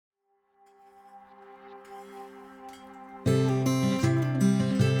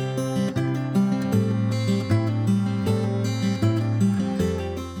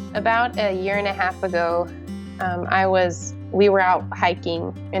about a year and a half ago, we were out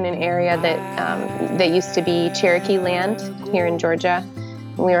hiking in an area that used to be Cherokee land here in Georgia.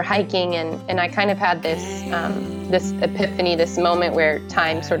 We were hiking, and I kind of had this epiphany, this moment where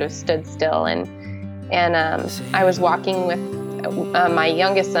time sort of stood still, and I was walking with my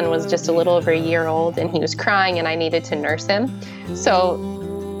youngest son was just a little over a year old, and he was crying, and I needed to nurse him.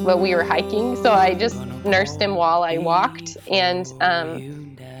 But we were hiking, so I just nursed him while I walked, and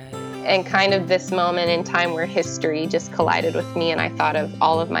kind of this moment in time where history just collided with me, and I thought of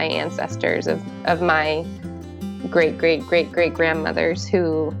all of my ancestors, of my great-great-great-great-grandmothers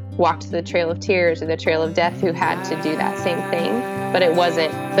who walked the Trail of Tears or the Trail of Death, who had to do that same thing, but it was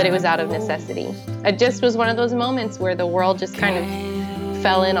out of necessity. It just was one of those moments where the world just kind of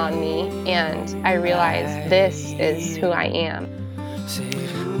fell in on me, and I realized this is who I am.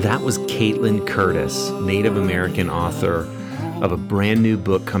 That was Caitlin Curtis, Native American author of a brand new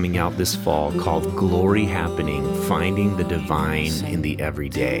book coming out this fall called Glory Happening: Finding the Divine in the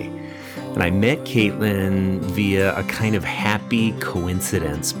Everyday. And I met Caitlin via a kind of happy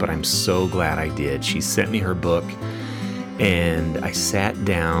coincidence, but I'm so glad I did. She sent me her book, and I sat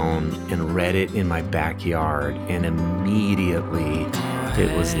down and read it in my backyard, and immediately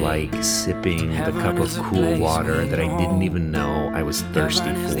it was like sipping a cup of cool water that I didn't even know I was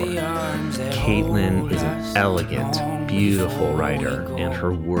thirsty for. Caitlin is an elegant, beautiful writer, and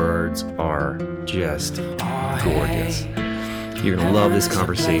her words are just gorgeous. You're going to love this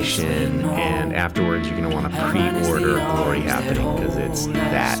conversation, and afterwards you're going to want to pre-order Glory Happening because it's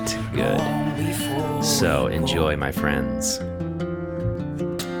that good. So enjoy, my friends.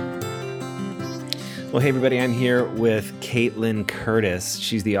 Well, hey everybody, I'm here with Caitlin Curtis.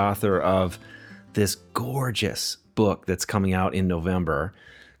 She's the author of this gorgeous book that's coming out in November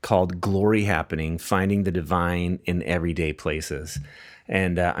called Glory Happening: Finding the Divine in Everyday Places.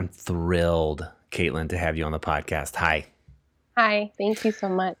 And I'm thrilled, Caitlin, to have you on the podcast. Hi. Hi, thank you so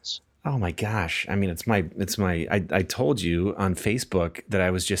much. Oh my gosh. I mean, I told you on Facebook that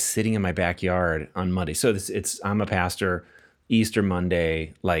I was just sitting in my backyard on Monday. So I'm a pastor. Easter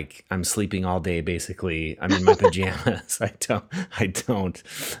Monday, like I'm sleeping all day, basically. I'm in my pajamas. I don't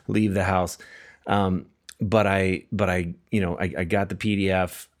leave the house. But I got the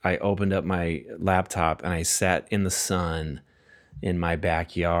PDF. I opened up my laptop and I sat in the sun in my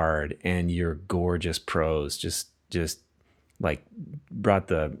backyard, and your gorgeous prose just like brought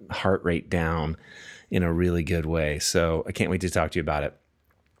the heart rate down in a really good way. So I can't wait to talk to you about it.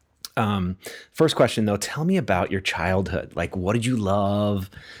 First question though, tell me about your childhood. Like, what did you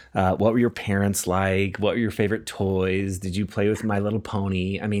love? What were your parents like? What were your favorite toys? Did you play with My Little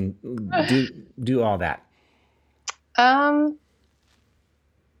Pony? I mean, do all that. I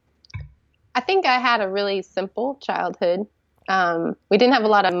think I had a really simple childhood. We didn't have a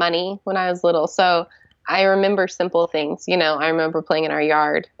lot of money when I was little, so I remember simple things. I remember playing in our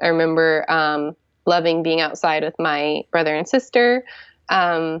yard. I remember loving being outside with my brother and sister.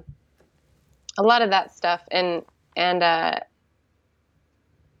 A lot of that stuff, and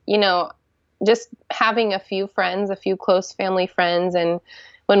just having a few close family friends. And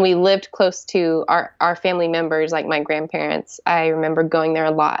when we lived close to our family members, like my grandparents, I remember going there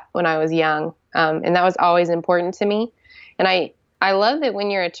a lot when I was young. And that was always important to me. And I love that when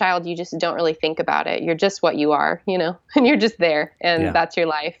you're a child, you just don't really think about it. You're just what you are, and you're just there, and That's your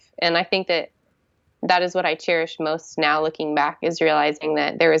life. And I think that is what I cherish most now, looking back, is realizing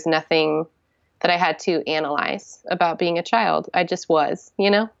that there was nothing that I had to analyze about being a child. I just was,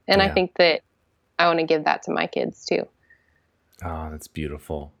 and I think that I want to give that to my kids too. Oh, that's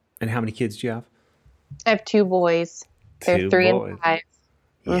beautiful. And how many kids do you have? I have 2 boys. They're 3 and 5.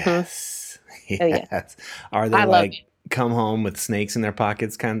 Yes. Mm-hmm. Yes. Yeah. Are they come home with snakes in their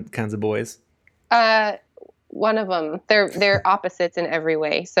pockets kinds of boys? One of them, they're opposites in every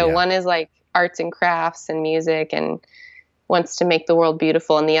way. So one is like arts and crafts and music and wants to make the world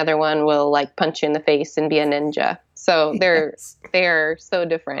beautiful, and the other one will like punch you in the face and be a ninja. So they're so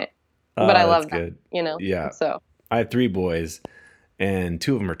different. But I love them, Yeah. So I have 3 boys, and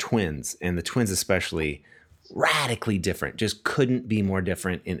 2 of them are twins, and the twins especially radically different. Just couldn't be more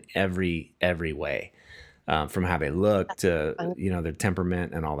different in every way, from how they look to their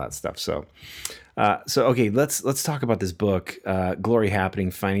temperament and all that stuff. So okay, let's talk about this book, Glory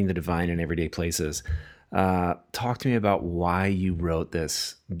Happening: Finding the Divine in Everyday Places. Talk to me about why you wrote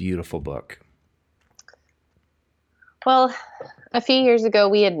this beautiful book. Well, a few years ago,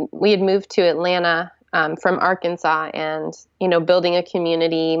 we had moved to Atlanta from Arkansas, and building a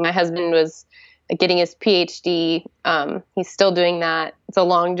community. My husband was getting his PhD. He's still doing that. It's a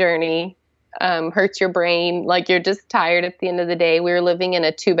long journey, hurts your brain. Like you're just tired at the end of the day. We were living in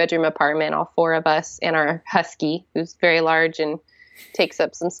a 2-bedroom apartment, all 4 of us, and our husky, who's very large and takes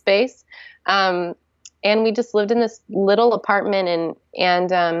up some space. And we just lived in this little apartment,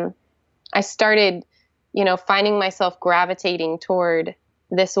 and I started, finding myself gravitating toward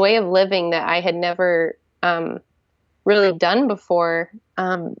this way of living that I had never really done before.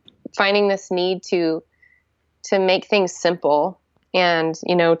 Finding this need to make things simple, and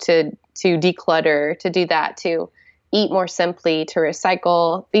to declutter, to do that, to eat more simply, to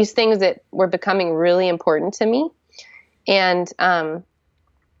recycle, these things that were becoming really important to me. And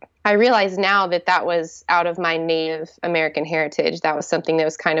I realize now that was out of my Native American heritage. That was something that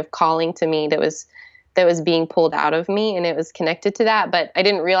was kind of calling to me, that was being pulled out of me, and it was connected to that, but I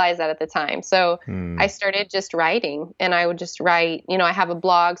didn't realize that at the time. So I started just writing, and I would just write. I have a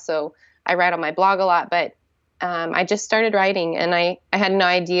blog, so I write on my blog a lot, but I just started writing, and I had no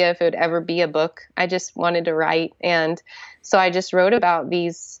idea if it would ever be a book. I just wanted to write, and so I just wrote about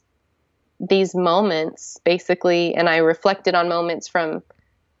these moments, basically, and I reflected on moments from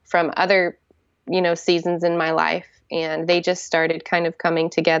other, seasons in my life, and they just started kind of coming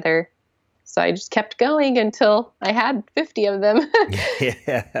together. So I just kept going until I had 50 of them.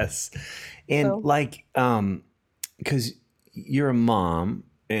 Yes. And because you're a mom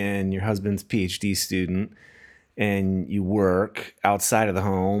and your husband's PhD student, and you work outside of the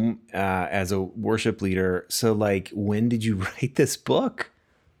home as a worship leader. So when did you write this book?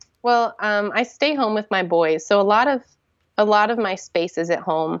 Well, I stay home with my boys. So a lot of my space is at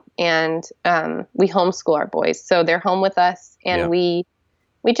home, and we homeschool our boys. So they're home with us, and we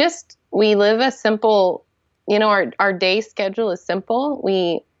live a simple, our day schedule is simple.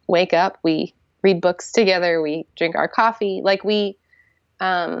 We wake up, we read books together, we drink our coffee.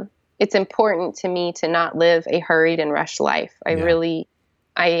 It's important to me to not live a hurried and rushed life. I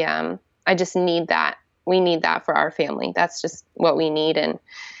just need that. We need that for our family. That's just what we need.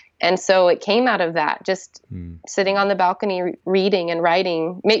 And so it came out of that, just sitting on the balcony, reading and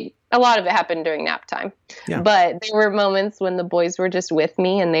writing. A lot of it happened during nap time, but there were moments when the boys were just with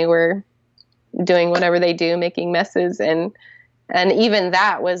me, and they were doing whatever they do, making messes. And even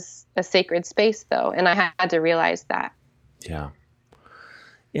that was a sacred space, though. And I had to realize that. Yeah.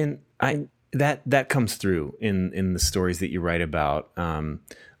 And that comes through in the stories that you write about.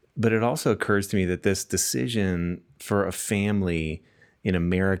 But it also occurs to me that this decision for a family in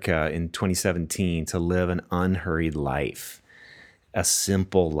America in 2017 to live an unhurried life, a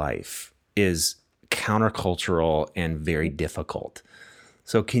simple life, is countercultural and very difficult.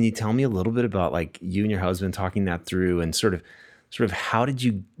 So can you tell me a little bit about you and your husband talking that through, and sort of how did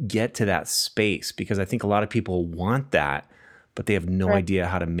you get to that space? Because I think a lot of people want that, but they have no idea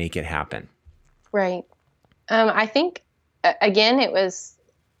how to make it happen. Right. I think, again, it was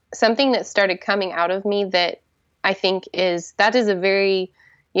something that started coming out of me that I think is a very,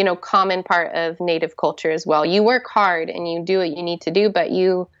 common part of Native culture as well. You work hard and you do what you need to do, but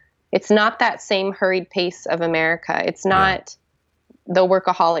it's not that same hurried pace of America. It's not the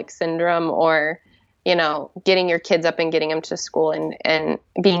workaholic syndrome, or, getting your kids up and getting them to school and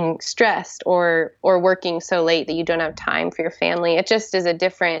being stressed or working so late that you don't have time for your family. It just is a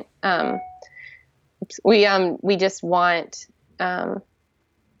different, we just want,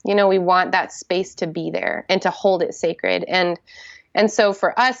 we want that space to be there and to hold it sacred. And so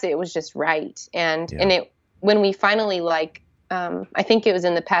for us, it was just right. And when we finally, I think it was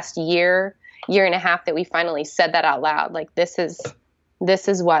in the past year and a half that we finally said that out loud, this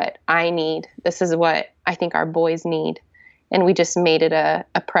is what I need. This is what I think our boys need. And we just made it a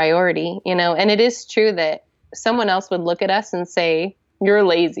priority, and it is true that someone else would look at us and say, you're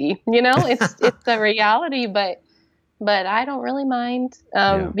lazy, it's a reality, but I don't really mind,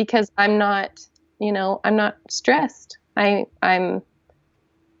 because I'm not stressed. I'm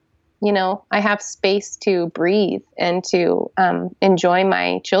I have space to breathe and to enjoy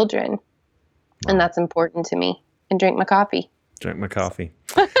my children. Wow. And that's important to me, and drink my coffee.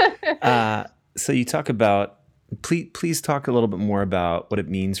 So you talk about, please talk a little bit more about what it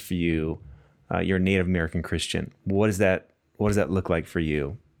means for you. You're a Native American Christian. What does that look like for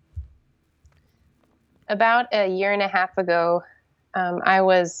you? About a year and a half ago,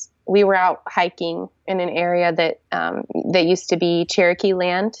 we were out hiking in an area that used to be Cherokee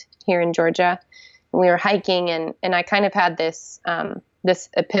land here in Georgia. And we were hiking, and I kind of had this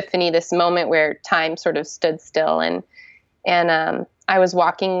epiphany, this moment where time sort of stood still, and I was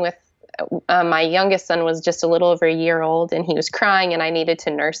walking with my youngest son was just a little over a year old, and he was crying, and I needed to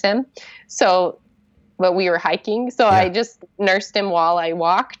nurse him. But we were hiking, so I just nursed him while I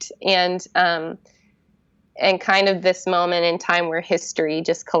walked, and and kind of this moment in time where history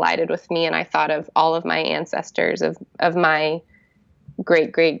just collided with me, and I thought of all of my ancestors, of my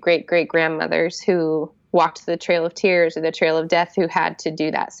great great great great grandmothers who walked the trail of tears or the trail of death, who had to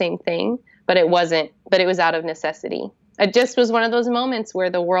do that same thing, but it was out of necessity. It just was one of those moments where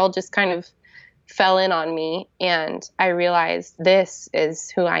the world just kind of fell in on me, and I realized this is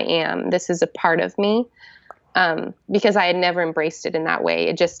who I am. This is a part of me, because I had never embraced it in that way.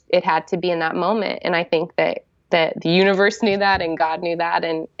 It had to be in that moment, and I think that the universe knew that, and God knew that,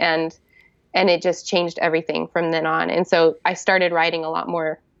 and it just changed everything from then on. And so I started writing a lot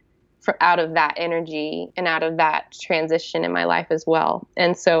more out of that energy and out of that transition in my life as well.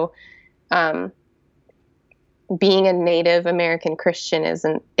 And so, being a Native American Christian is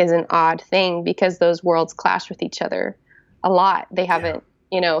an odd thing, because those worlds clash with each other a lot. They haven't,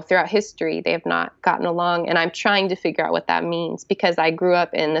 throughout history, they have not gotten along. And I'm trying to figure out what that means, because I grew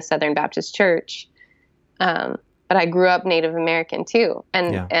up in the Southern Baptist Church, but I grew up Native American too.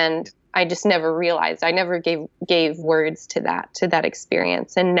 And I just never realized, I never gave words to that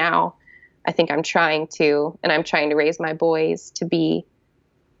experience. And now I think I'm trying to raise my boys to be,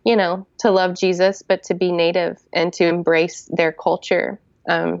 to love Jesus, but to be Native and to embrace their culture.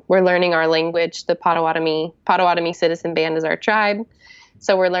 We're learning our language. The Potawatomi Citizen Band is our tribe.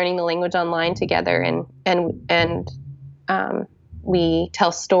 So we're learning the language online together, and we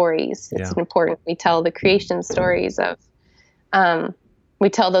tell stories. It's important. We tell the creation stories we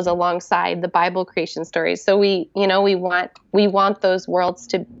tell those alongside the Bible creation stories. So we want those worlds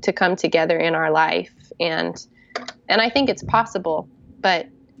to come together in our life. And I think it's possible, but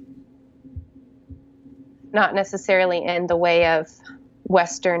not necessarily in the way of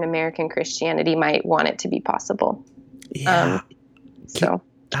Western American Christianity might want it to be possible. Yeah.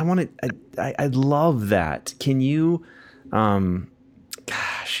 I love that. Can you,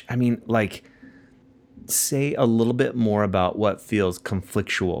 say a little bit more about what feels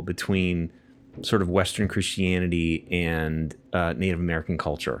conflictual between sort of Western Christianity and Native American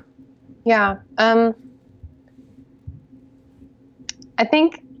culture? Yeah. I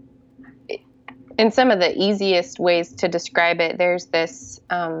think in some of the easiest ways to describe it, there's this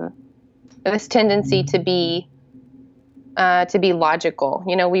tendency to be logical.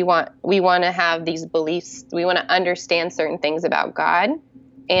 We want to have these beliefs. We want to understand certain things about God,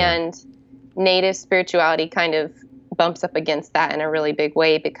 and Native spirituality kind of bumps up against that in a really big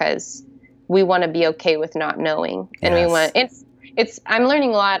way, because we want to be okay with not knowing, and we want I'm learning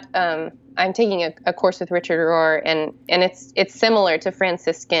a lot. I'm taking a course with Richard Rohr, and it's similar to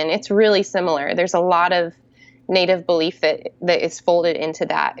Franciscan. It's really similar. There's a lot of Native belief that is folded into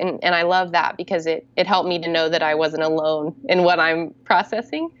that, and I love that, because it helped me to know that I wasn't alone in what I'm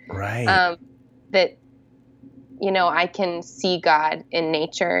processing. Right. That I can see God in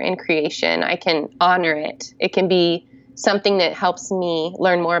nature, in creation. I can honor it. It can be something that helps me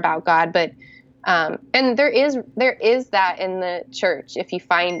learn more about God. But and there is that in the church if you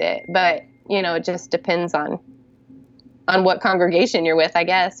find it, but it just depends on what congregation you're with, I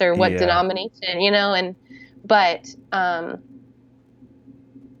guess, or what denomination, but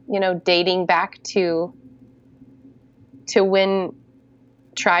dating back to when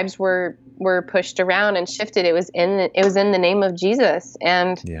tribes were pushed around and shifted, it was in the name of Jesus,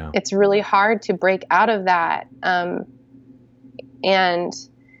 and it's really hard to break out of that. And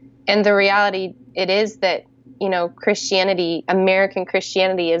the reality it is that Christianity, American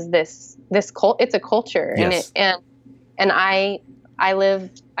Christianity, is this cult. It's a culture, and I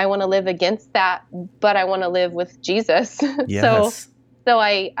want to live against that, but I want to live with Jesus. Yes. So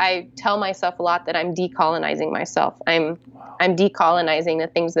I tell myself a lot that I'm decolonizing myself. I'm decolonizing the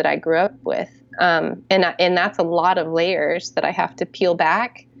things that I grew up with. And that's a lot of layers that I have to peel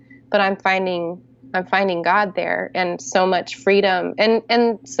back, but I'm finding God there, and so much freedom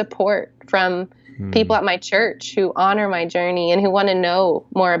and support from people at my church who honor my journey and who want to know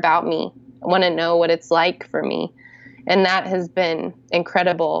more about me, want to know what it's like for me. And that has been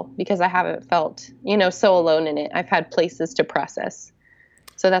incredible, because I haven't felt, so alone in it. I've had places to process.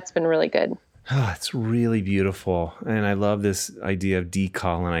 So that's been really good. Oh, it's really beautiful. And I love this idea of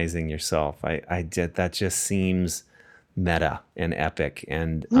decolonizing yourself. That just seems meta and epic,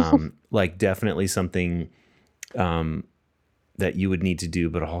 and definitely something that you would need to do,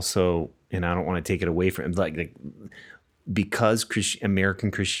 but also, and I don't want to take it away from because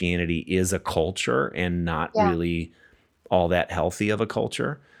American Christianity is a culture and not really all that healthy of a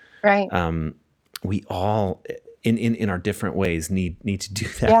culture. Right. We all in our different ways need to do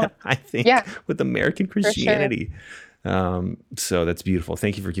that, I think, with American Christianity. Sure. So that's beautiful.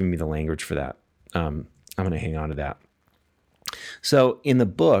 Thank you for giving me the language for that. I'm going to hang on to that. So in the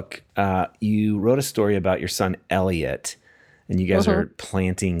book, you wrote a story about your son Elliot, and you guys are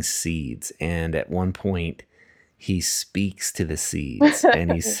planting seeds. And at one point, he speaks to the seeds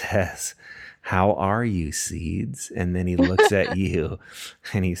and he says, "How are you, seeds?" And then he looks at you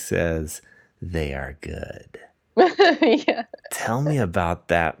and he says, "They are good." Yeah. Tell me about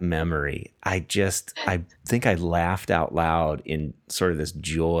that memory. I think I laughed out loud in sort of this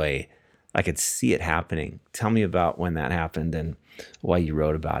joy. I could see it happening. Tell me about when that happened and why you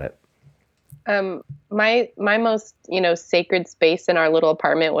wrote about it. My most, sacred space in our little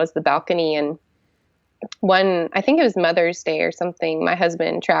apartment was the balcony. And I think it was Mother's Day or something, my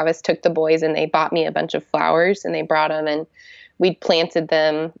husband Travis took the boys and they bought me a bunch of flowers and they brought them and we planted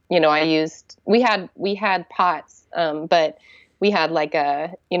them. We had pots, but we had like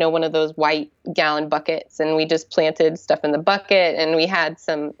one of those white gallon buckets, and we just planted stuff in the bucket, and we had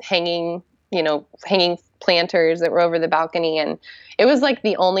some hanging planters that were over the balcony. And it was like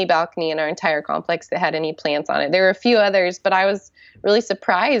the only balcony in our entire complex that had any plants on it. There were a few others, but I was really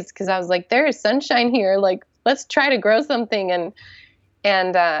surprised because I was like, there is sunshine here. Like, let's try to grow something.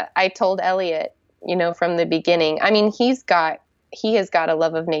 And I told Elliot, from the beginning, I mean, he has got a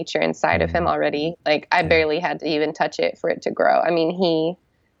love of nature inside of him already. Like, I barely had to even touch it for it to grow. I mean,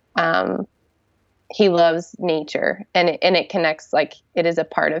 he loves nature, and it connects, like, it is a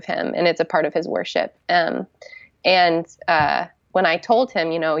part of him and it's a part of his worship. When I told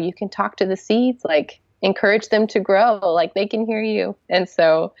him, you can talk to the seeds, like, encourage them to grow, like, they can hear you. And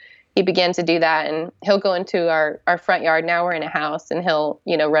so he began to do that, and he'll go into our front yard. Now we're in a house, and he'll,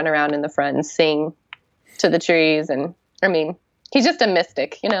 run around in the front and sing to the trees. And I mean, he's just a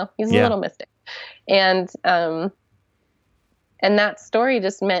mystic, he's a little mystic. And that story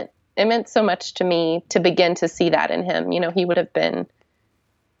just meant so much to me to begin to see that in him. He would have been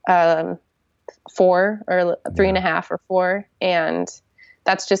 4 or 3.5 or 4. And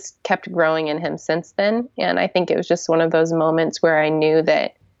that's just kept growing in him since then. And I think it was just one of those moments where I knew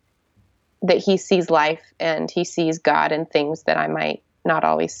that he sees life and he sees God in things that I might not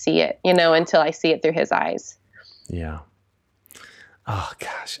always see it, until I see it through his eyes. Yeah. Oh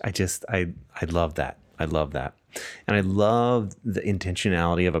gosh. I love that. I love that. And I love the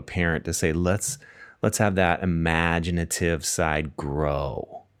intentionality of a parent to say, let's have that imaginative side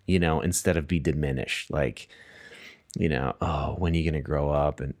grow, instead of be diminished. Like, oh, when are you going to grow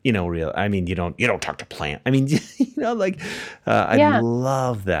up? And, you don't talk to plant. I mean, I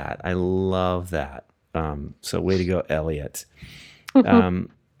love that. I love that. So way to go, Elliot.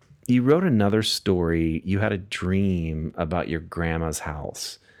 You wrote another story. You had a dream about your grandma's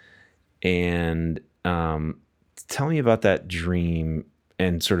house, and, tell me about that dream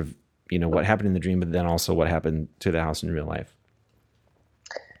and sort of, what happened in the dream, but then also what happened to the house in real life.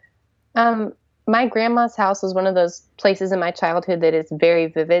 My grandma's house was one of those places in my childhood that is very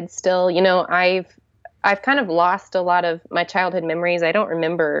vivid still. I've kind of lost a lot of my childhood memories. I don't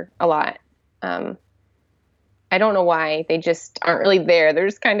remember a lot. I don't know why. They just aren't really there. They're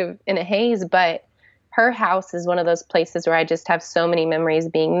just kind of in a haze. But her house is one of those places where I just have so many memories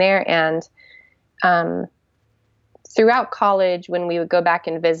being there. And throughout college, when we would go back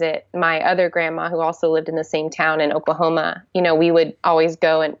and visit my other grandma, who also lived in the same town in Oklahoma, we would always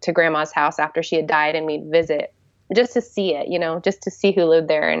go to grandma's house after she had died, and we'd visit just to see it, just to see who lived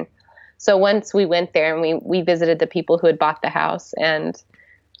there. And so once we went there and we visited the people who had bought the house, and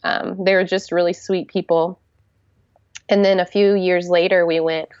they were just really sweet people. And then a few years later, we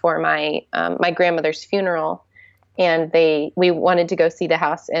went for my grandmother's funeral. And we wanted to go see the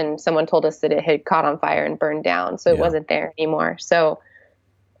house, and someone told us that it had caught on fire and burned down. So it wasn't there anymore. So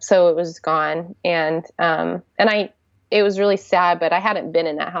it was gone. And it was really sad, but I hadn't been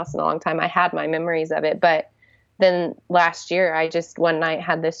in that house in a long time. I had my memories of it. But then last year, I just one night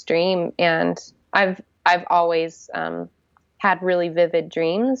had this dream, and I've always had really vivid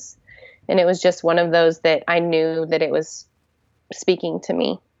dreams. And it was just one of those that I knew that it was speaking to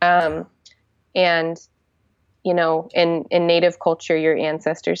me. And in Native culture, your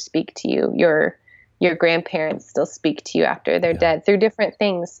ancestors speak to you. Your grandparents still speak to you after they're dead through different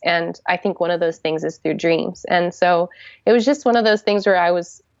things. And I think one of those things is through dreams. And so it was just one of those things where I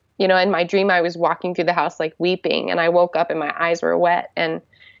was, in my dream, I was walking through the house, like, weeping, and I woke up and my eyes were wet. And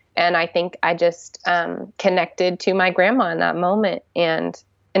I think I just connected to my grandma in that moment. And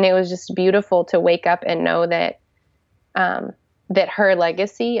it was just beautiful to wake up and know that that her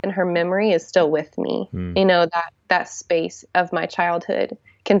legacy and her memory is still with me. That space of my childhood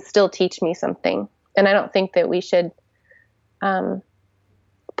can still teach me something. And I don't think that we should always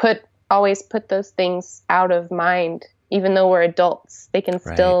put those things out of mind. Even though we're adults, they can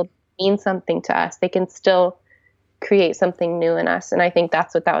still mean something to us. They can still create something new in us. And I think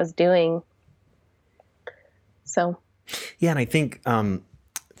that's what that was doing. So. Yeah. And I think,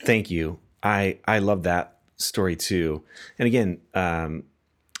 thank you. I love that story too. And again,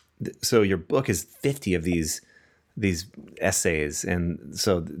 so your book is 50 of these essays, and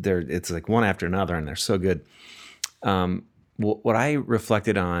so it's like one after another, and they're so good. What I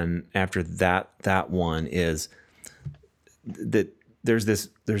reflected on after that one is that there's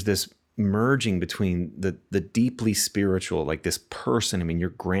this merging between the deeply spiritual, like this person, I mean,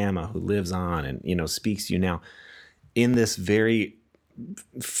 your grandma who lives on and, you know, speaks to you now, in this very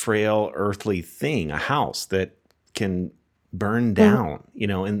frail earthly thing, a house that can burn down, you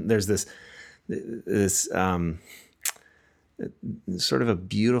know, and there's this sort of a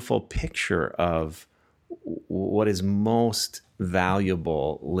beautiful picture of what is most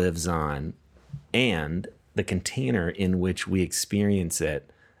valuable lives on, and the container in which we experience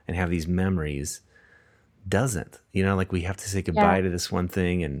it and have these memories doesn't, you know, like we have to say goodbye to this one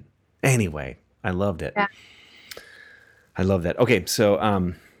thing. And anyway, I loved it. Yeah. I love that. Okay.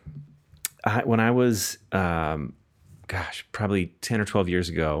 So, when I was, probably 10 or 12 years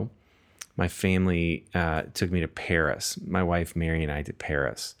ago, my family took me to Paris. My wife, Mary, and I did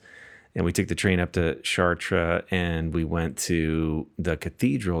Paris. And we took the train up to Chartres, and we went to the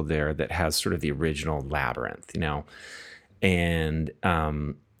cathedral there that has sort of the original labyrinth, you know. And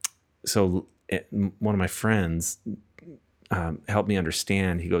so one of my friends helped me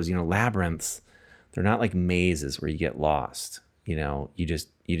understand. He goes, you know, labyrinths, they're not like mazes where you get lost. You know, you just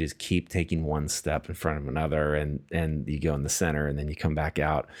keep taking one step in front of another, and you go in the center, and then you come back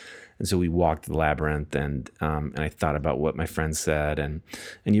out. And so we walked the labyrinth, and I thought about what my friend said, and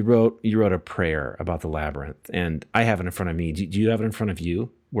you wrote a prayer about the labyrinth, and I have it in front of me. Do you have it in front of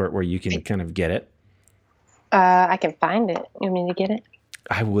you where you can kind of get it? I can find it. You want me to get it?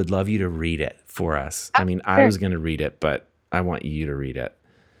 I would love you to read it for us. I mean, I was going to read it, but I want you to read it.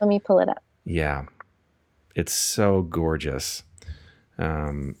 Let me pull it up. Yeah, it's so gorgeous.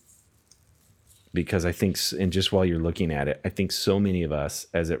 Because I think, and just while you're looking at it, I think so many of us,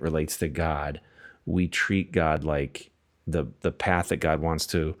 as it relates to God, we treat God like the path that God wants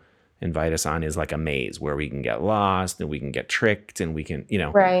to invite us on is like a maze where we can get lost and we can get tricked and we can, you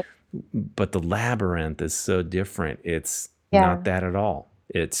know, right. But the labyrinth is so different. It's not that at all.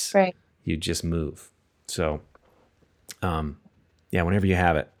 It's right. You just move. So, whenever you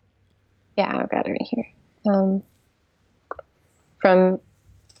have it. Yeah, I've got it right here.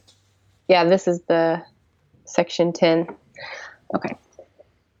 This is the section 10. Okay.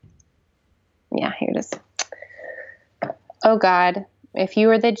 Yeah, here it is. Oh God, if you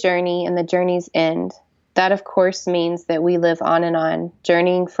are the journey and the journey's end, that of course means that we live on and on,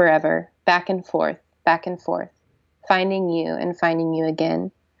 journeying forever, back and forth, finding you and finding you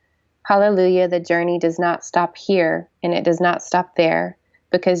again. Hallelujah, the journey does not stop here, and it does not stop there,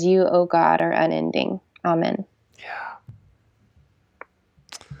 because you, O God, are unending. Amen. Yeah.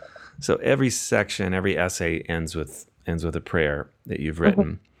 So every section, every essay ends with a prayer that you've written.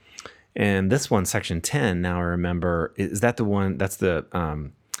 Mm-hmm. And this one, section 10, now I remember, is that the one, that's the...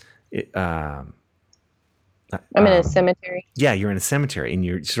 I'm in a cemetery. Yeah, you're in a cemetery, and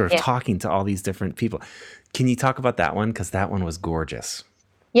you're sort of talking to all these different people. Can you talk about that one? Because that one was gorgeous.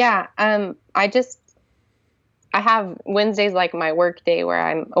 Yeah, I have Wednesdays like my work day where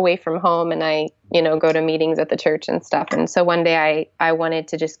I'm away from home and I, go to meetings at the church and stuff. And so one day I wanted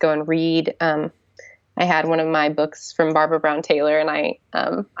to just go and read. I had one of my books from Barbara Brown Taylor, and I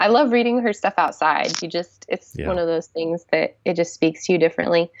love reading her stuff outside. It's one of those things that it just speaks to you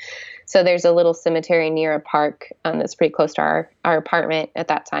differently. So there's a little cemetery near a park that's pretty close to our apartment at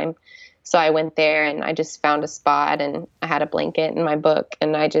that time. So I went there and I just found a spot, and I had a blanket and my book,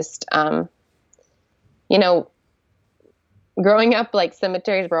 and I just, growing up, like,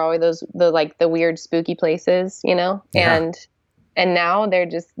 cemeteries were always the weird spooky places, and now they're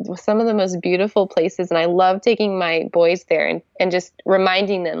just some of the most beautiful places. And I love taking my boys there and just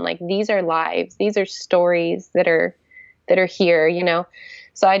reminding them, like, these are lives, these are stories that are here,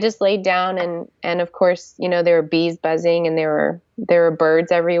 So I just laid down and of course, there were bees buzzing, and there were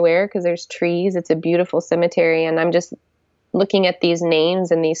birds everywhere because there's trees. It's a beautiful cemetery. And I'm just looking at these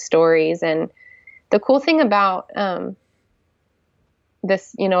names and these stories. And the cool thing about,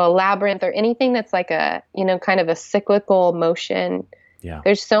 this, a labyrinth or anything that's like a, kind of a cyclical motion. Yeah.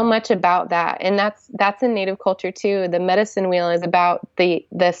 There's so much about that. And that's in Native culture too. The medicine wheel is about the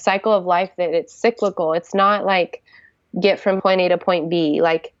cycle of life, that it's cyclical. It's not like get from point A to point B.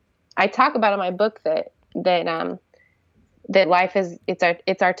 Like I talk about in my book that life is, it's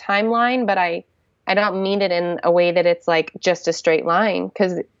our timeline, but I I don't mean it in a way that it's like just a straight line,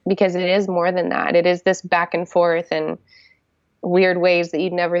 because it is more than that. It is this back and forth and weird ways that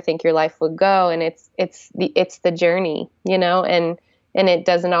you'd never think your life would go, and it's the journey, and it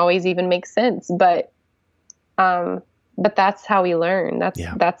doesn't always even make sense, but that's how we learn.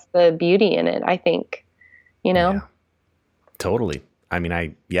 That's the beauty in it, I think. Yeah, totally. I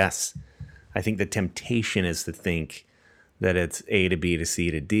mean, yes, I think the temptation is to think that it's A to B to C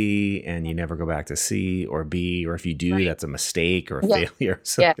to D, and you never go back to C or B, or if you do, that's a mistake or a failure, or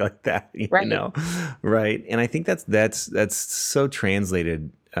something like that. You know, right? And I think that's so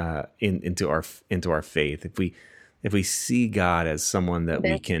translated into our faith. If we see God as someone that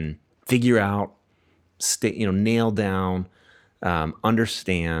we can figure out, nail down,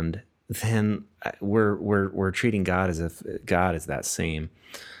 understand, then we're treating God as if God is that same.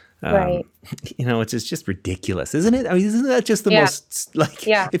 It's just ridiculous, isn't it? I mean, isn't that just the most,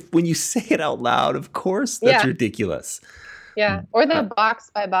 when you say it out loud, of course, that's ridiculous. Yeah. Or the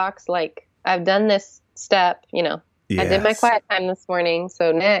box by box, like, I've done this step, I did my quiet time this morning.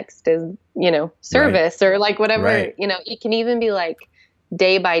 So next is, service, or like whatever, it can even be like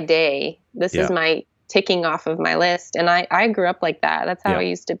day by day. This is my ticking off of my list. And I grew up like that. That's how I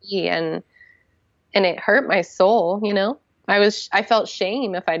used to be. And it hurt my soul, I felt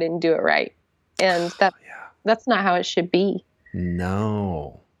shame if I didn't do it right. And that's not how it should be.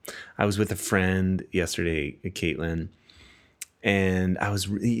 No. I was with a friend yesterday, Caitlin, and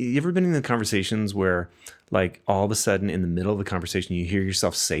you ever been in the conversations where, like, all of a sudden in the middle of the conversation, you hear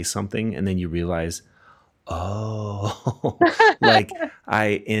yourself say something and then you realize, like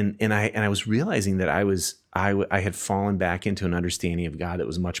I was realizing that I had fallen back into an understanding of God that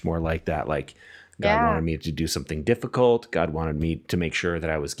was much more like that. Like, God wanted me to do something difficult. God wanted me to make sure that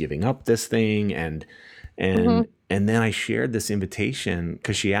I was giving up this thing. And then I shared this invitation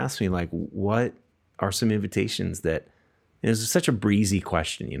because she asked me, like, what are some invitations that, it was such a breezy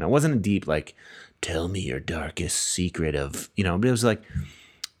question, it wasn't a deep, like, tell me your darkest secret of, but it was like,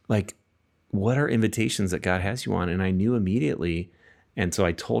 what are invitations that God has you on? And I knew immediately. And so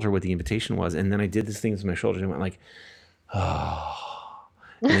I told her what the invitation was. And then I did this thing with my shoulders and went like, oh.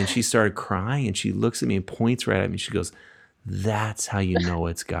 And then she started crying, and she looks at me and points right at me. She goes, that's how you know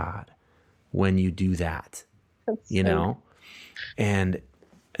it's God, when you do that, And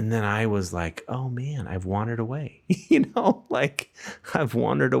then I was like, oh man, I've wandered away, like I've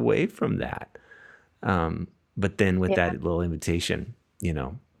wandered away from that. But then with that little invitation,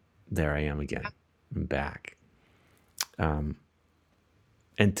 there I am again. I'm back. And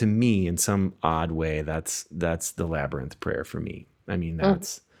to me, in some odd way, that's the labyrinth prayer for me. I mean,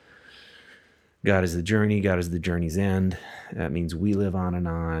 that's God is the journey. God is the journey's end. That means we live on,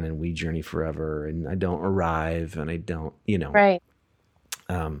 and we journey forever. And I don't arrive, and I don't, Right.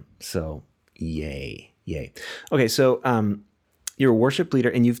 So yay. Okay. So, you're a worship leader,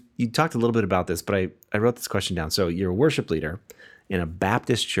 and you talked a little bit about this, but I wrote this question down. So you're a worship leader in a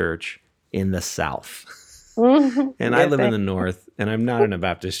Baptist church in the South. And I live in the North, and I'm not in a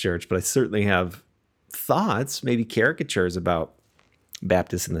Baptist church, but I certainly have thoughts, maybe caricatures about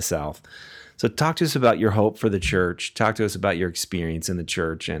Baptists in the South. So talk to us about your hope for the church. Talk to us about your experience in the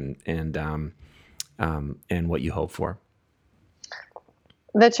church and what you hope for.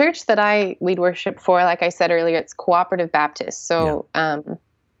 The church that I lead worship for, like I said earlier, it's Cooperative Baptist. So our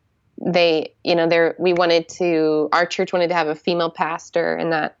church wanted to have a female pastor,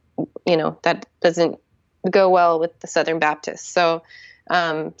 and that, that doesn't go well with the Southern Baptists. So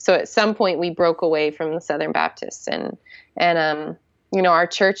at some point we broke away from the Southern Baptists, and our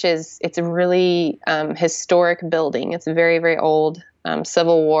church it's a really historic building. It's a very, very old,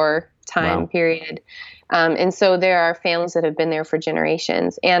 Civil War time period. And so there are families that have been there for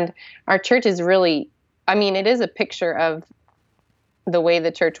generations. And our church is really, it is a picture of the way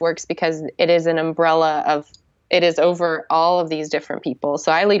the church works, because it is an umbrella it is over all of these different people.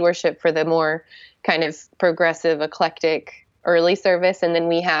 So I lead worship for the more kind of progressive, eclectic early service. And then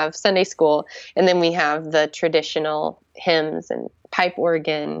we have Sunday school. And then we have the traditional hymns and pipe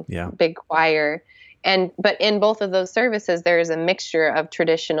organ, big choir. But in both of those services, there is a mixture of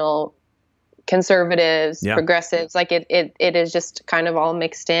traditional conservatives, progressives, like it is just kind of all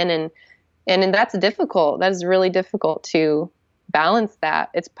mixed in. And that's difficult. That is really difficult to balance that.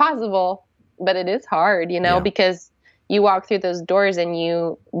 It's possible, but it is hard, because you walk through those doors and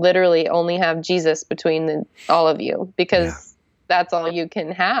you literally only have Jesus between all of you, because that's all you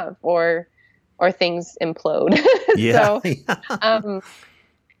can have, or things implode.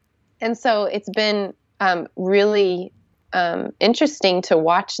 And so it's been really interesting to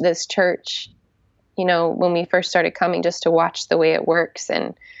watch this church, when we first started coming, just to watch the way it works.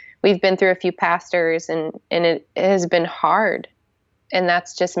 And we've been through a few pastors, and it has been hard. And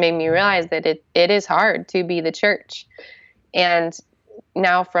that's just made me realize that it is hard to be the church. And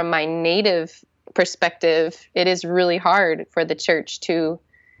now from my native perspective, it is really hard for the church to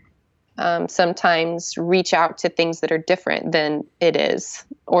sometimes reach out to things that are different than it is,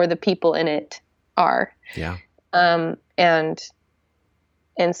 or the people in it are. Yeah. And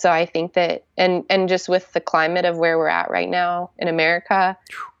so I think that, and just with the climate of where we're at right now in America,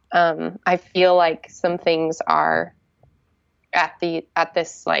 I feel like some things are at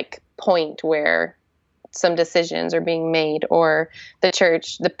this like point where some decisions are being made, or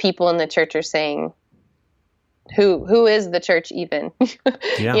the people in the church are saying, who is the church even?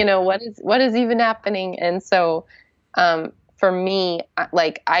 Yeah. What is even happening? And so, for me,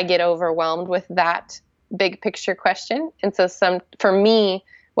 like, I get overwhelmed with that big picture question. And so for me,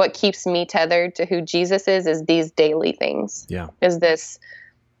 what keeps me tethered to who Jesus is these daily things. Yeah. Is this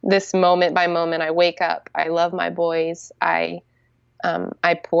moment by moment. I wake up, I love my boys. I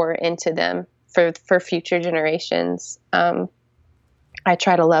pour into them for future generations. I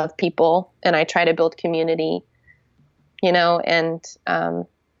try to love people, and I try to build community, and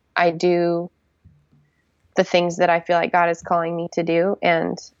I do the things that I feel like God is calling me to do,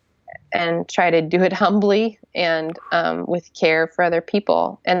 and try to do it humbly and with care for other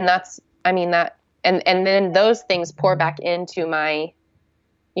people. And and then those things pour back into my,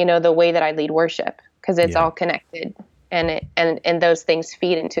 the way that I lead worship, because it's all connected, and those things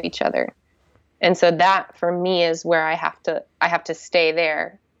feed into each other. And so that for me is where I have to stay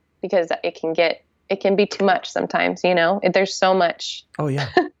there, because it can be too much sometimes, there's so much. Oh yeah.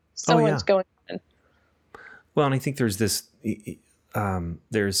 Much going on. Well, and I think there's this,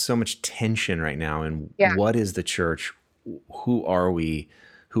 there's so much tension right now in what is the church? Who are we?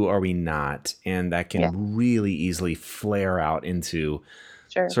 Who are we not? And that can really easily flare out into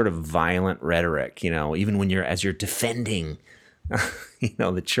sort of violent rhetoric, even when as you're defending,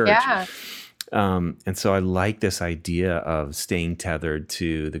 the church. Yeah. And so I like this idea of staying tethered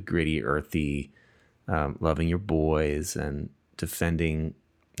to the gritty, earthy, loving your boys and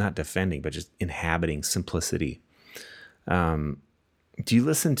not defending, but just inhabiting simplicity. Do you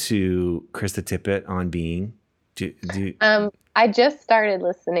listen to Krista Tippett on Being? I just started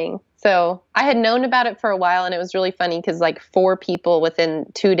listening. So I had known about it for a while, and it was really funny because like 4 people within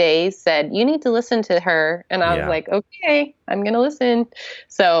 2 days said, you need to listen to her. And I was like, okay, I'm going to listen.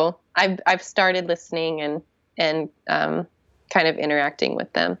 So I've started listening and kind of interacting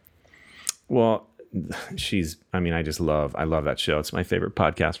with them. Well, I love that show. It's my favorite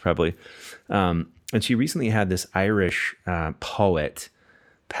podcast probably. And she recently had this Irish poet,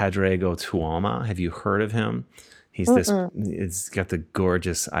 Padraig Ó Tuama. Have you heard of him? He's it's got the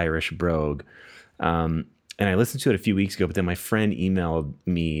gorgeous Irish brogue. And I listened to it a few weeks ago, but then my friend emailed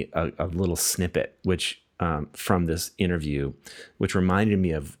me a little snippet, which from this interview, which reminded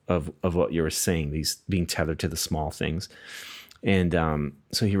me of what you were saying, these being tethered to the small things. And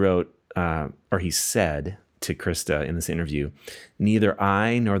so he wrote, or he said to Krista in this interview, neither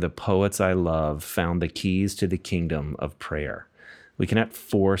I nor the poets I love found the keys to the kingdom of prayer. We cannot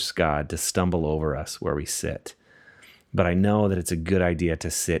force God to stumble over us where we sit. But I know that it's a good idea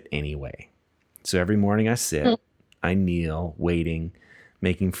to sit anyway. So every morning I sit, I kneel, waiting,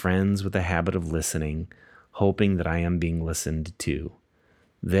 making friends with the habit of listening, hoping that I am being listened to.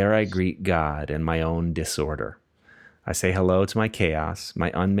 There I greet God and my own disorder. I say hello to my chaos,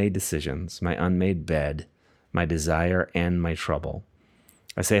 my unmade decisions, my unmade bed, my desire and my trouble.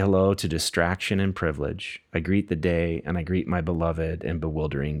 I say hello to distraction and privilege. I greet the day, and I greet my beloved and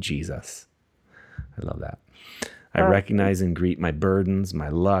bewildering Jesus. I love that. I recognize and greet my burdens, my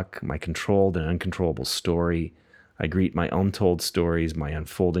luck, my controlled and uncontrollable story. I greet my untold stories, my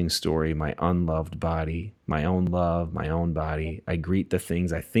unfolding story, my unloved body, my own love, my own body. I greet the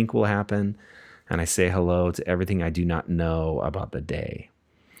things I think will happen, and I say hello to everything I do not know about the day.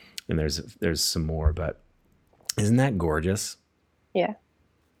 And there's some more, but isn't that gorgeous? Yeah.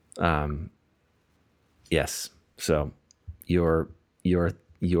 Yes. So your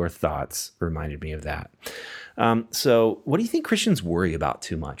thoughts reminded me of that. So what do you think Christians worry about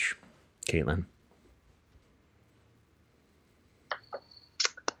too much, Caitlin?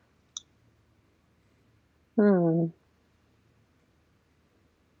 I'm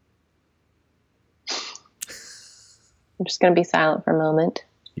just going to be silent for a moment.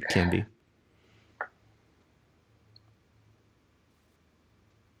 You can be.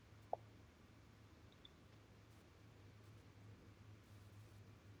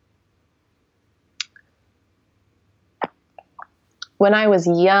 When I was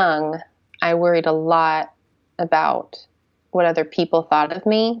young, I worried a lot about what other people thought of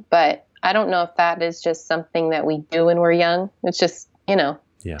me. But I don't know if that is just something that we do when we're young. It's just,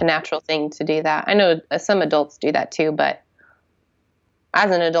 Yeah. a natural thing to do that. I know some adults do that too, but as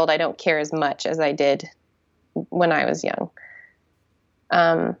an adult, I don't care as much as I did when I was young.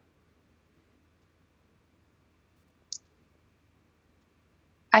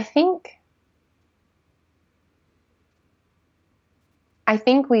 I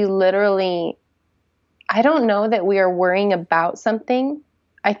think we literally, I don't know that we are worrying about something.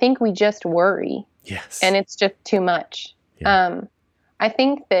 I think we just worry. Yes. And it's just too much. Yeah. I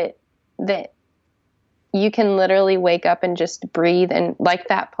think that you can literally wake up and just breathe. And like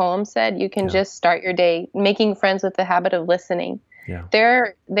that poem said, you can just start your day making friends with the habit of listening. Yeah.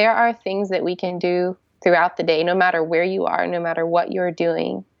 There are things that we can do throughout the day, no matter where you are, no matter what you're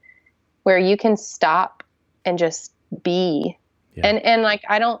doing, where you can stop and just be. Yeah. And like,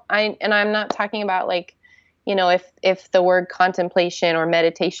 I'm not talking about like, if the word contemplation or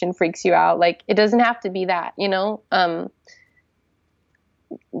meditation freaks you out, like it doesn't have to be that,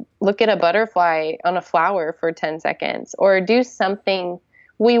 look at a butterfly on a flower for 10 seconds or do something.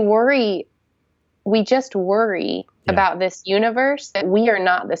 We just worry about this universe that we are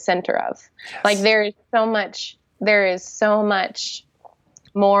not the center of. Yes. Like there is so much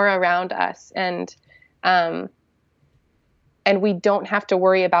more around us, and we don't have to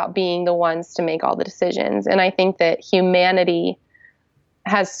worry about being the ones to make all the decisions. And I think that humanity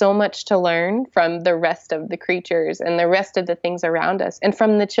has so much to learn from the rest of the creatures and the rest of the things around us, and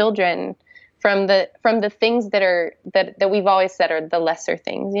from the children, from the things that we've always said are the lesser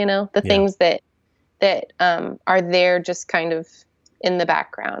things, the things that are there just kind of in the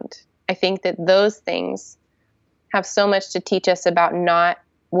background. I think that those things have so much to teach us about not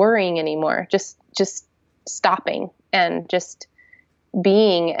worrying anymore, just stopping and just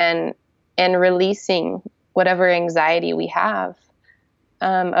being and releasing whatever anxiety we have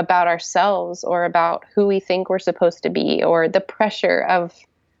about ourselves or about who we think we're supposed to be, or the pressure of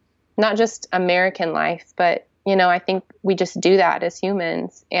not just American life, but, I think we just do that as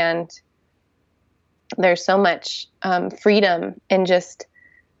humans. And there's so much freedom in just,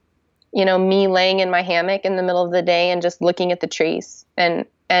 me laying in my hammock in the middle of the day and just looking at the trees and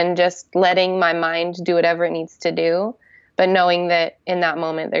just letting my mind do whatever it needs to do, but knowing that in that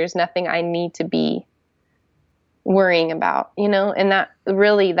moment, there's nothing I need to be worrying about, and that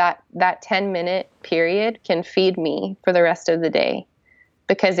really that 10-minute period can feed me for the rest of the day,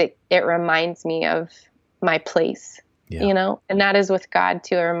 because it reminds me of my place, and that is with God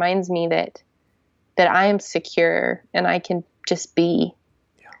too. It reminds me that I am secure and I can just be.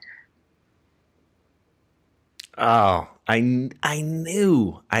 Oh, I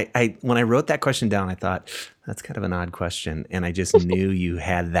knew. I when I wrote that question down, I thought that's kind of an odd question, and I just knew you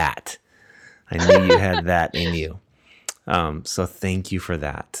had that. I knew you had that in you. So thank you for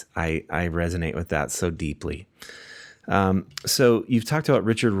that. I resonate with that so deeply. So you've talked about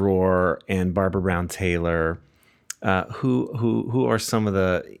Richard Rohr and Barbara Brown Taylor. Who are some of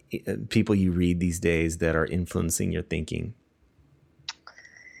the people you read these days that are influencing your thinking?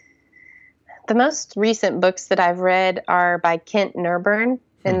 The most recent books that I've read are by Kent Nerburn,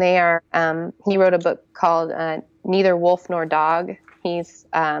 and they are, he wrote a book called Neither Wolf Nor Dog. He's,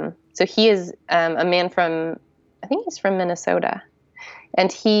 so he is a man from, I think he's from Minnesota,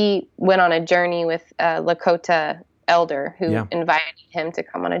 and he went on a journey with a Lakota elder who invited him to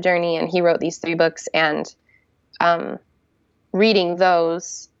come on a journey, and he wrote these 3 books, and reading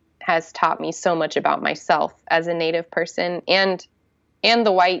those has taught me so much about myself as a Native person, and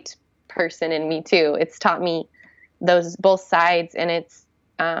the white person in me too. It's taught me those both sides, and it's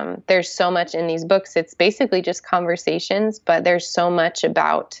there's so much in these books. It's basically just conversations, but there's so much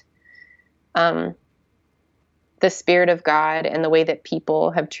about the Spirit of God and the way that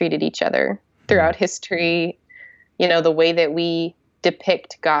people have treated each other throughout history, the way that we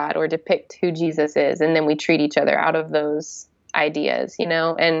depict God or depict who Jesus is, and then we treat each other out of those ideas,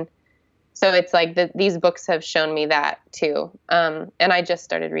 and so it's like these books have shown me that too. And I just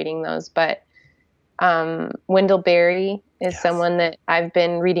started reading those, but Wendell Berry is someone that I've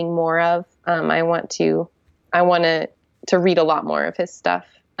been reading more of. I want to read a lot more of his stuff.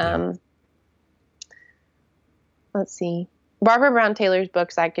 Let's see. Barbara Brown Taylor's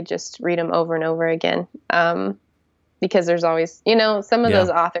books, I could just read them over and over again. Because there's always, some of those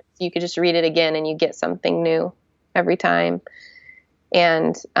authors, you could just read it again and you get something new every time.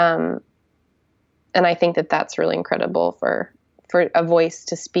 And I think that that's really incredible for a voice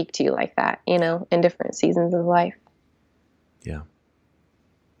to speak to you like that, in different seasons of life. Yeah.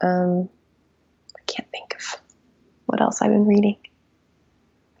 I can't think of what else I've been reading.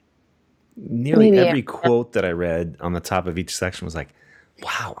 nearly Maybe, every quote that I read on the top of each section was like,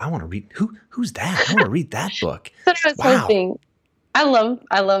 wow, I want to read, who's that? I want to read that book. that's what I was Wow. hoping.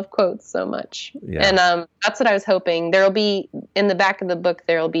 I love quotes so much. Yeah. And that's what I was hoping. There'll be in the back of the book,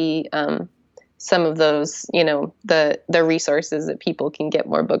 there'll be some of those, the resources that people can get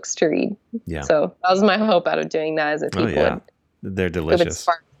more books to read. Yeah. So that was my hope out of doing that, is that people they're would delicious.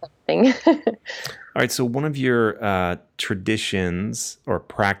 spark something. All right, so one of your traditions or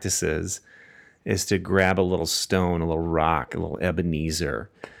practices is to grab a little stone, a little rock, a little Ebenezer,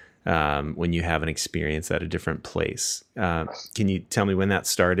 when you have an experience at a different place. Can you tell me when that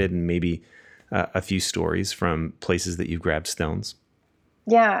started, and maybe a few stories from places that you've grabbed stones?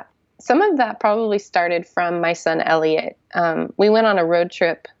 Yeah, some of that probably started from my son Elliot. We went on a road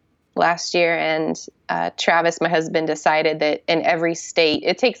trip last year, and Travis, my husband, decided that in every state,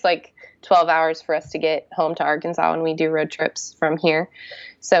 it takes like 12 hours for us to get home to Arkansas when we do road trips from here.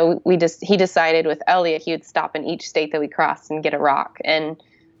 So he decided with Elliot, he would stop in each state that we crossed and get a rock. And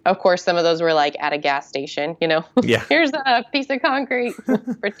of course, some of those were like at a gas station, Yeah. Here's a piece of concrete,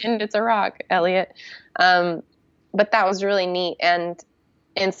 pretend it's a rock, Elliot. But that was really neat. And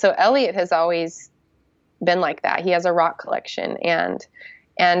so Elliot has always been like that. He has a rock collection, and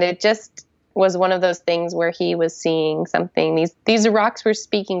it just was one of those things where he was seeing something. These rocks were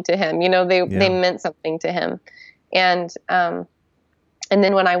speaking to him. They meant something to him. And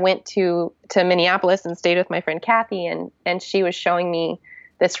then when I went to Minneapolis and stayed with my friend Kathy, and she was showing me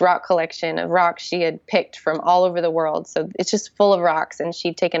this rock collection of rocks she had picked from all over the world. So it's just full of rocks, and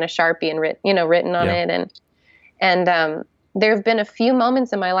she'd taken a Sharpie and written on it. And there have been a few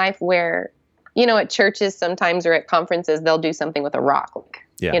moments in my life where, at churches sometimes or at conferences, they'll do something with a rock,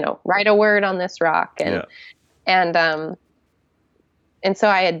 write a word on this rock. And so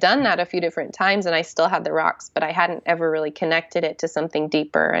I had done that a few different times, and I still had the rocks, but I hadn't ever really connected it to something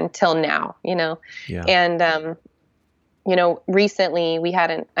deeper until now, And, recently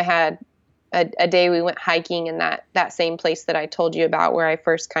I had a day we went hiking in that same place that I told you about, where I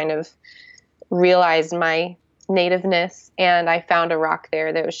first kind of realized my nativeness, and I found a rock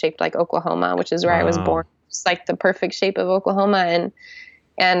there that was shaped like Oklahoma, which is where I was born. It's like the perfect shape of Oklahoma.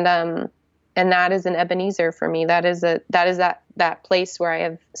 And that is an Ebenezer for me. That is that place where I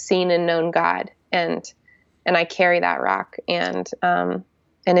have seen and known God, and I carry that rock, and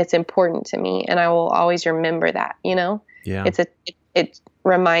it's important to me, and I will always remember that. Yeah. It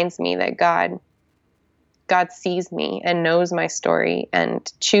reminds me that God sees me and knows my story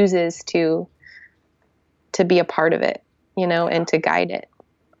and chooses to be a part of it, and to guide it.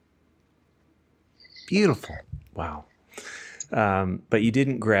 Beautiful. Wow. But you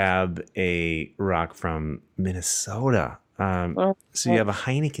didn't grab a rock from Minnesota. So you have a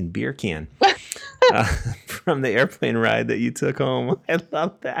Heineken beer can from the airplane ride that you took home. I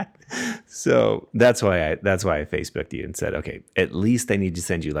love that. So that's why I Facebooked you and said, okay, at least I need to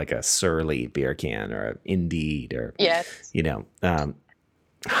send you like a Surly beer can or Indeed or,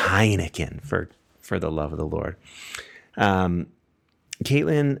 Heineken for the love of the Lord.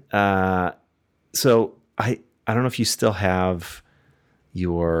 Caitlin, so I don't know if you still have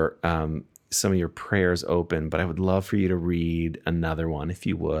your some of your prayers open, but I would love for you to read another one if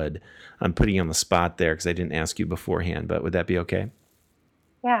you would. I'm putting you on the spot there because I didn't ask you beforehand, but would that be okay?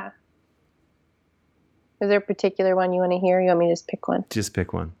 Yeah. Is there a particular one you want to hear? You want me to just pick one? Just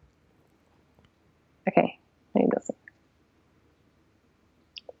pick one. Okay. Maybe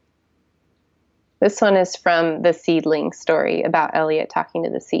this one is from the seedling story about Elliot talking to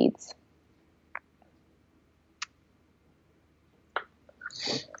the seeds.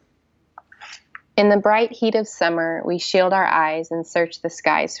 In the bright heat of summer, we shield our eyes and search the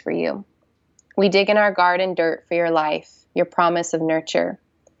skies for you. We dig in our garden dirt for your life, your promise of nurture.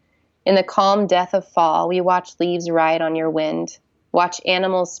 In the calm death of fall, we watch leaves ride on your wind, watch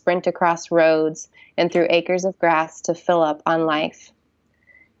animals sprint across roads and through acres of grass to fill up on life.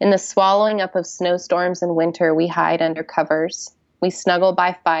 In the swallowing up of snowstorms in winter, we hide under covers. We snuggle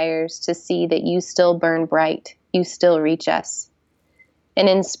by fires to see that you still burn bright, you still reach us. And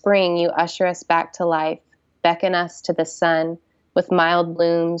in spring, you usher us back to life, beckon us to the sun with mild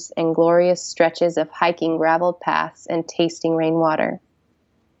blooms and glorious stretches of hiking graveled paths and tasting rainwater.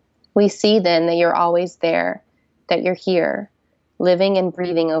 We see then that you're always there, that you're here, living and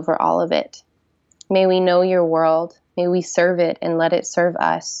breathing over all of it. May we know your world. May we serve it and let it serve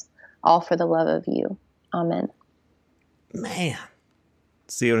us, all for the love of you. Amen. Man.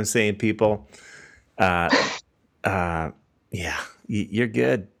 See what I'm saying, people? Yeah, you're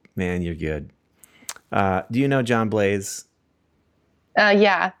good, man. You're good. Do you know John Blaze?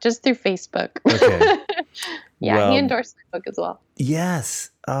 Yeah, just through Facebook. Okay. Yeah, well, he endorsed my book as well.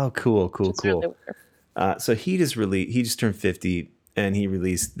 Yes. Oh, cool. Really wonderful. So he just turned 50 and he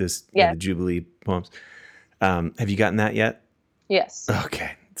released this, Yeah. the Jubilee poems. Have you gotten that yet? Yes.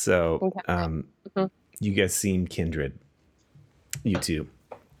 Okay. So, Mm-hmm. you guys seem kindred, you two,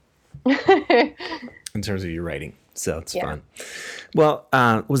 in terms of your writing. So it's fun. Well,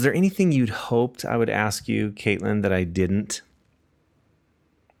 was there anything you'd hoped I would ask you, Caitlin, that I didn't?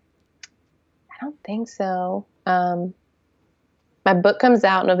 I don't think so. My book comes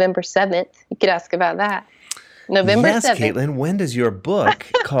out November 7th. You could ask about that. November 7th. Yes, Caitlin, when does your book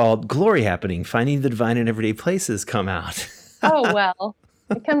called Glory Happening, Finding the Divine in Everyday Places come out? Oh, well,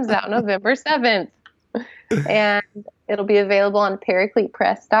 it comes out November 7th. And it'll be available on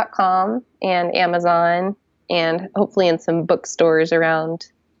paracletepress.com and Amazon and hopefully in some bookstores around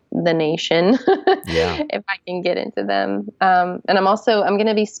the nation if I can get into them. And I'm going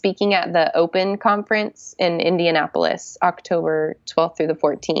to be speaking at the Open Conference in Indianapolis, October 12th through the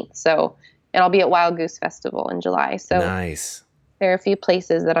 14th. So, and I'll be at Wild Goose Festival in July. So nice. There are a few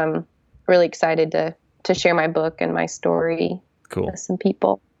places that I'm really excited to share my book and my story with some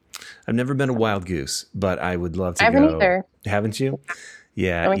people. I've never been a Wild Goose, but I would love to go. I haven't either. Haven't you?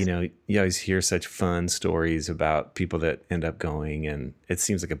 Yeah, you always hear such fun stories about people that end up going, and it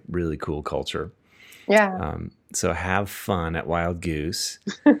seems like a really cool culture. Yeah. So have fun at Wild Goose.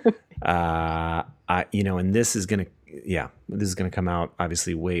 And this is gonna come out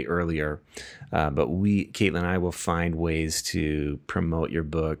obviously way earlier, but Caitlin and I will find ways to promote your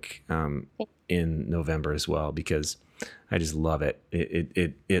book in November as well, because I just love it.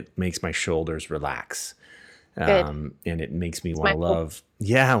 It makes my shoulders relax. And it makes me want to love.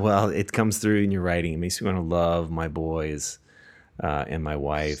 Yeah, well, it comes through in your writing. It makes me want to love my boys and my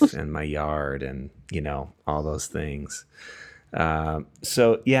wife and my yard and, all those things.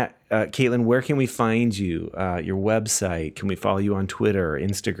 Caitlin, where can we find you? Your website? Can we follow you on Twitter,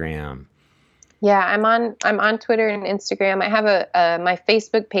 Instagram? Yeah, I'm on Twitter and Instagram. I have my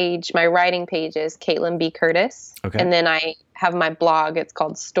Facebook page. My writing page is Caitlin B. Curtis. Okay. And then I have my blog. It's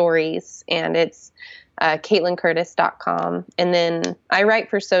called Stories, and it's CaitlinCurtis.com. And then I write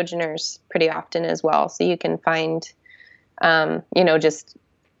for Sojourners pretty often as well. So you can find, just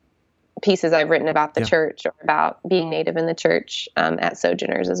pieces I've written about the church or about being Native in the church at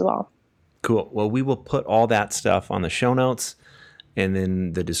Sojourners as well. Cool. Well, we will put all that stuff on the show notes and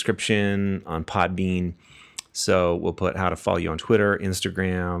then the description on Podbean. So we'll put how to follow you on Twitter,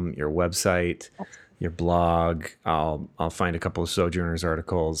 Instagram, your website, your blog. I'll find a couple of Sojourners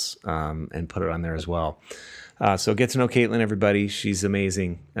articles and put it on there as well. So get to know Caitlin, everybody. She's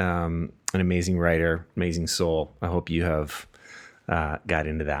amazing, an amazing writer, amazing soul. I hope you have got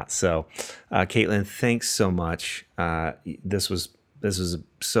into that. So, Caitlin, thanks so much. This was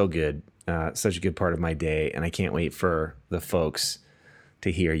so good, such a good part of my day, and I can't wait for the folks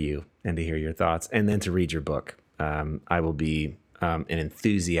to hear you and to hear your thoughts, and then to read your book. I will be an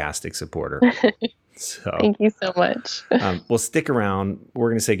enthusiastic supporter. So thank you so much. Well, stick around. We're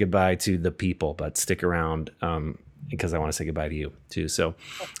going to say goodbye to the people, but stick around because I want to say goodbye to you too. So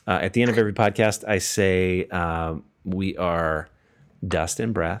at the end of every podcast, I say we are dust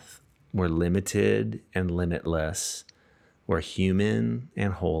and breath. We're limited and limitless. We're human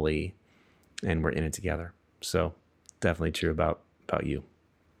and holy, and we're in it together. So definitely true about you.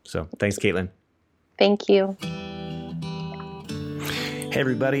 So thanks, Caitlin. Thank you. Hey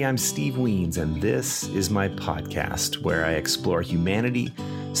everybody, I'm Steve Wiens, and this is my podcast where I explore humanity,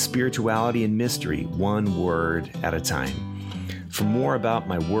 spirituality, and mystery one word at a time. For more about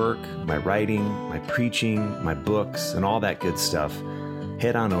my work, my writing, my preaching, my books, and all that good stuff,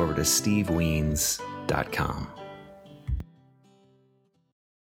 head on over to stevewiens.com.